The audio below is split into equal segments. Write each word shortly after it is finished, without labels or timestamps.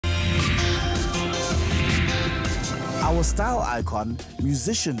Our style icon,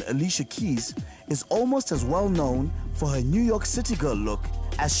 musician Alicia Keys, is almost as well known for her New York City girl look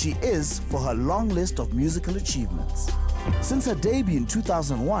as she is for her long list of musical achievements. Since her debut in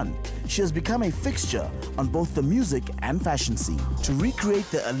 2001, she has become a fixture on both the music and fashion scene. To recreate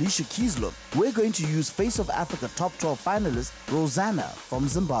the Alicia Keys look, we're going to use Face of Africa Top 12 finalist Rosanna from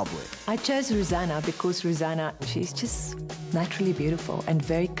Zimbabwe. I chose Rosanna because Rosanna, she's just naturally beautiful and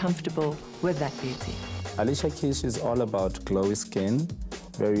very comfortable with that beauty. Alicia Keys is all about glowy skin,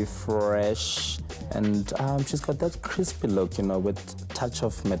 very fresh, and she's got that crispy look, you know, with a touch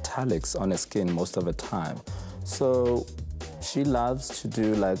of metallics on her skin most of the time. So she loves to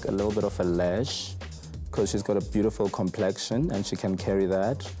do like a little bit of a lash because she's got a beautiful complexion and she can carry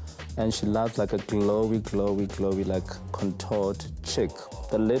that. And she loves like a glowy, like contoured cheek.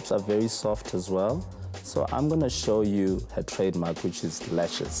 The lips are very soft as well. So I'm gonna show you her trademark, which is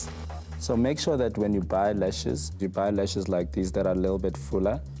lashes. So make sure that when you buy lashes like these that are a little bit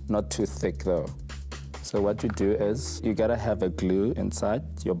fuller, not too thick though. So what you do is you gotta have a glue inside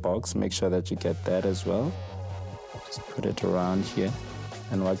your box. Make sure that you get that as well. Just put it around here.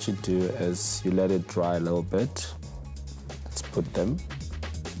 And what you do is you let it dry a little bit. Let's put them.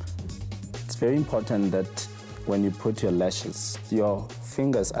 It's very important that when you put your lashes, your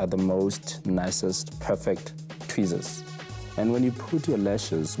fingers are the most nicest, perfect tweezers. And when you put your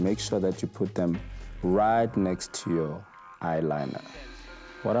lashes, make sure that you put them right next to your eyeliner.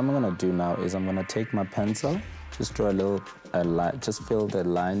 What I'm gonna do now is I'm gonna take my pencil, just draw a line, just fill the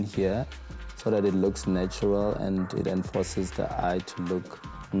line here so that it looks natural and it enforces the eye to look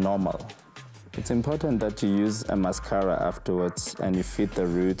normal. It's important that you use a mascara afterwards and you feed the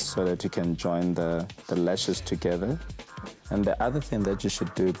roots so that you can join the lashes together. And the other thing that you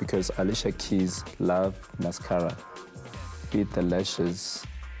should do, because Alicia Keys love mascara, feed the lashes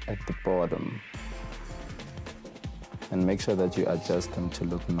at the bottom and make sure that you adjust them to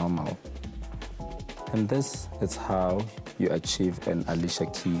look normal. And this is how you achieve an Alicia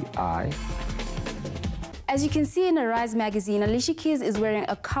Keys eye. As you can see in Arise magazine, Alicia Keys is wearing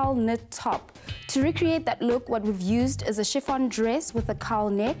a cowl knit top. To recreate that look, what we've used is a chiffon dress with a cowl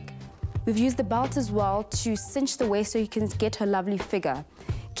neck. We've used the belt as well to cinch the waist so you can get her lovely figure.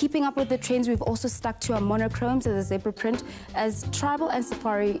 Keeping up with the trends, we've also stuck to our monochromes as a zebra print, as tribal and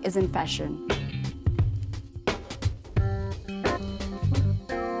safari is in fashion.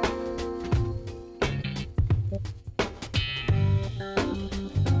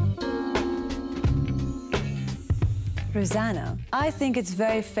 Rosanna, I think it's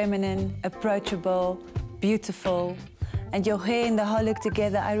very feminine, approachable, beautiful, and your hair and the whole look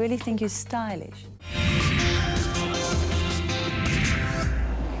together, I really think you're stylish.